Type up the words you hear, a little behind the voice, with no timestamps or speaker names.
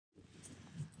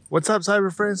What's up,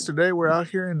 cyber friends? Today we're out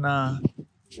here in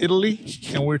Italy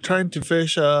and we're trying to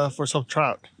fish for some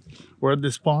trout. We're at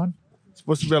this pond. It's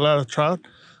supposed to be a lot of trout.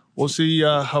 We'll see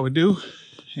how we do.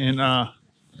 And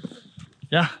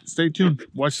yeah, stay tuned.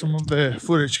 Watch some of the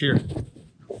footage here.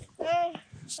 Hey,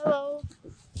 hello.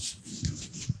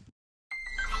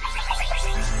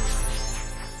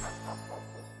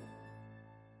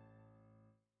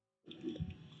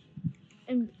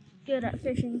 I'm good at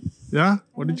fishing. Yeah?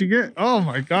 What did you get? Oh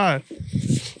my God.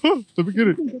 Let me get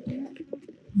it.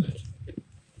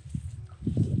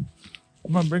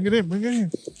 Come on, bring it in, bring it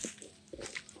in.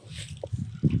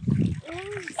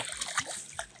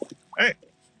 Hey,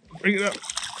 bring it up.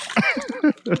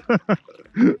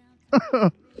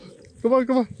 Come on,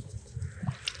 come on.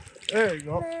 There you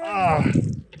go. Ah.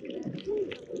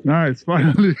 Nice,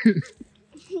 finally.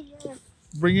 Yeah.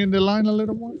 Bring in the line a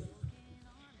little more.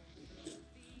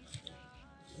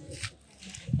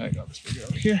 I got this big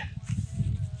over here.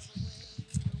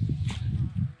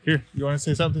 Here, you want to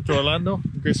say something to Orlando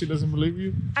in case he doesn't believe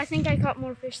you? I think I caught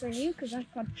more fish than you because I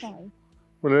caught 5.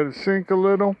 We'll let it sink a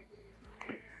little.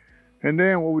 And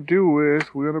then what we do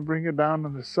is we're going to bring it down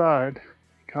on the side,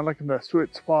 kind of like in that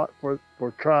sweet spot for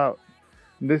trout.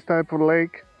 In this type of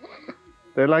lake,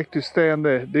 they like to stay on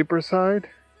the deeper side,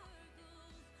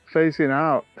 facing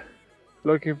out,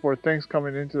 looking for things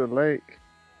coming into the lake.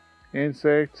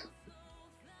 Insects,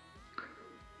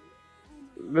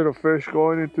 little fish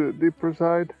going into the deeper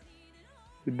side.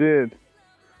 It did.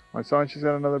 My son, she's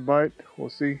got another bite. We'll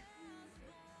see.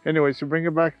 Anyways, you bring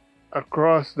it back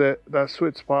across that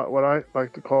sweet spot, what I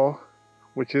like to call,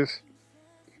 which is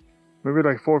maybe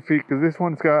like 4 feet, because this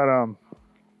one's got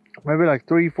maybe like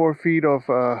 3-4 feet of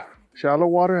shallow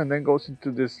water and then goes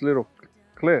into this little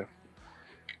cliff.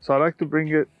 So I like to bring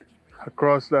it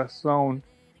across that zone,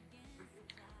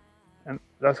 and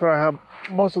that's where I have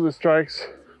most of the strikes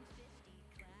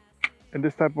in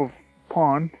this type of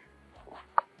pond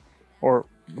or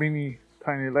mini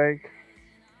tiny lake.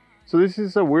 So this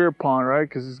is a weird pond, right?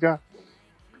 Because it's got,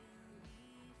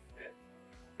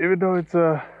 even though it's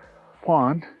a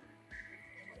pond,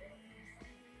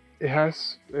 it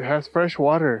has fresh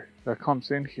water that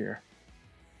comes in here.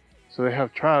 So they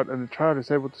have trout, and the trout is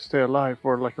able to stay alive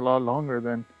for like a lot longer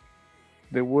than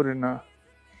they would in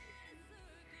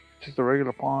just a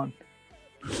regular pond.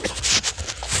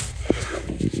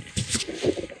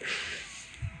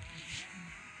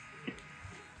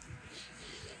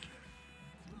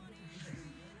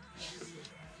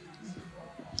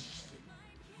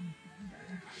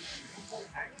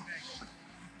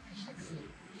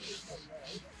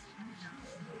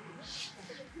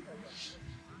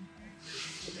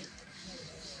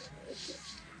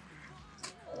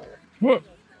 What?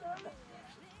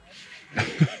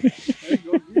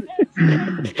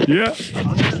 Yeah.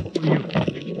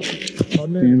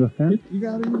 In the hand? You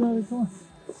got it, come on.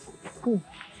 Cool.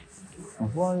 I'm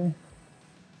flying.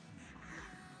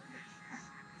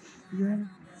 You got it.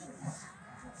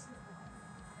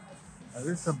 That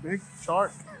is a big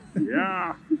shark.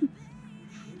 Yeah.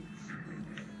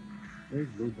 Hey,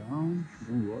 go down.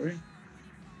 Don't worry.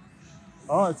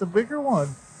 Oh, it's a bigger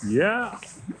one. Yeah.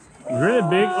 Really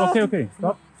big. Okay.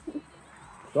 Stop.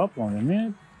 Stop for a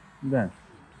minute. Then.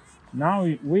 Now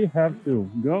we have to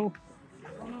go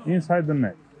inside the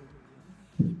net.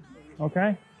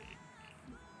 Okay?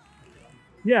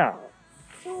 Yeah.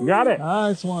 Got it.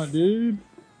 Nice one, dude.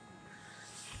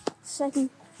 Second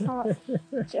caught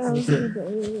Josie,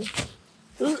 baby.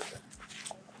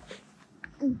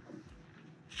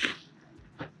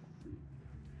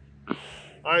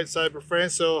 All right, cyber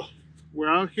friends. So we're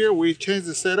out here. We changed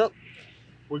the setup.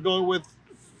 We're going with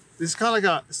this is kind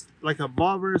of like a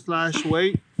bobber /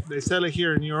 weight. They sell it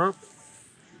here in Europe.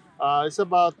 It's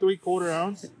about 3/4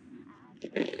 ounce.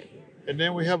 And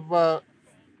then we have about,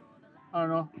 I don't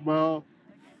know, about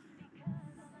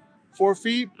 4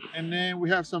 feet. And then we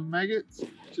have some maggots,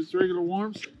 just regular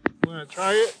worms. We're gonna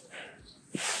try it.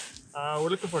 We're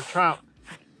looking for trout.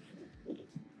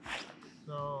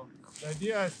 So the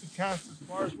idea is to cast as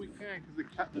far as we can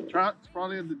because the trout's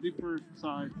probably on the deeper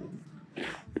side. Let's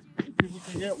see if we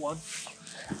can get one.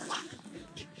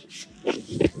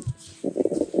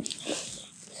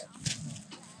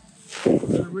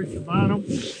 Let it reach the bottom,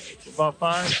 about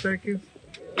 5 seconds,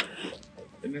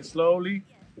 and then slowly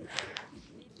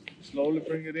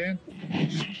bring it in.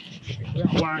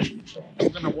 We're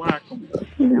gonna whack them.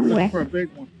 Look for a big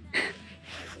one.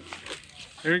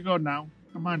 There you go now.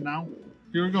 Come on now.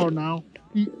 Here we go now.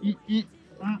 Eat.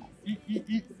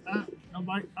 No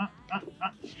bite.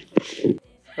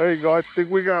 There you go. I think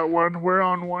we got one. We're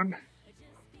on one.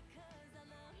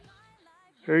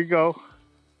 There you go.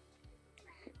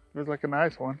 Feels like a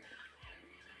nice one.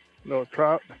 Little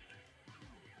trout.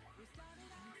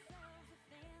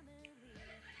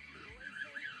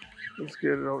 Let's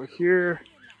get it over here.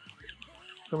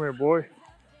 Come here, boy.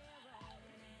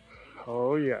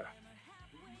 Oh, yeah.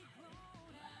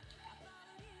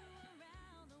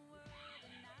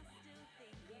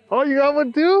 Oh, you got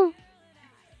one too?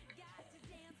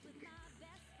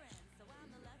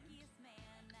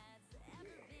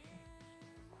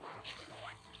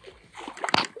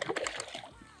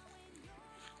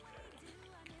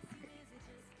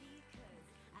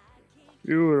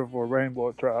 Beautiful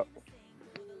rainbow trout.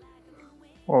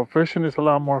 Well, fishing is a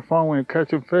lot more fun when you're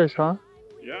catching fish, huh?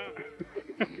 Yeah.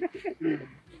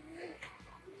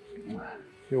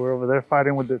 You were over there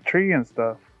fighting with the tree and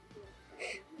stuff.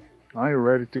 Now you're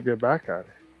ready to get back at it.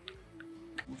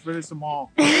 We finished them all.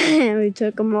 We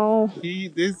took them all.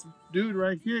 This dude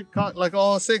right here caught like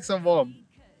all 6 of them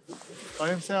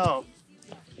by himself.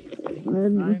 I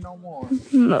ain't no more.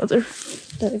 Another.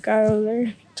 The guy over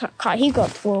there, he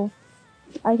got 12.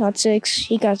 I got 6.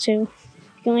 He got 2. You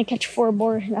can only catch 4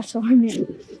 board. That's all I meant.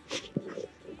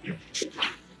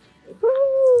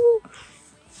 Woo!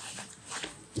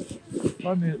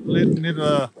 A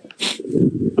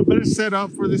better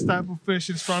setup for this type of fish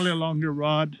is probably a longer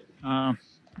rod.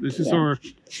 This is our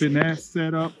finesse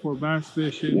setup for bass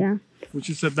fishing. Yeah. We're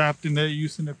just adapting it,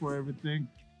 using it for everything.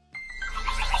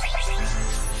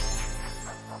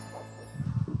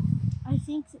 I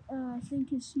think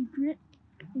his secret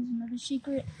is another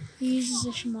secret. He uses a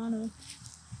Shimano.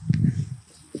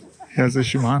 He has a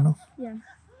Shimano. Yeah.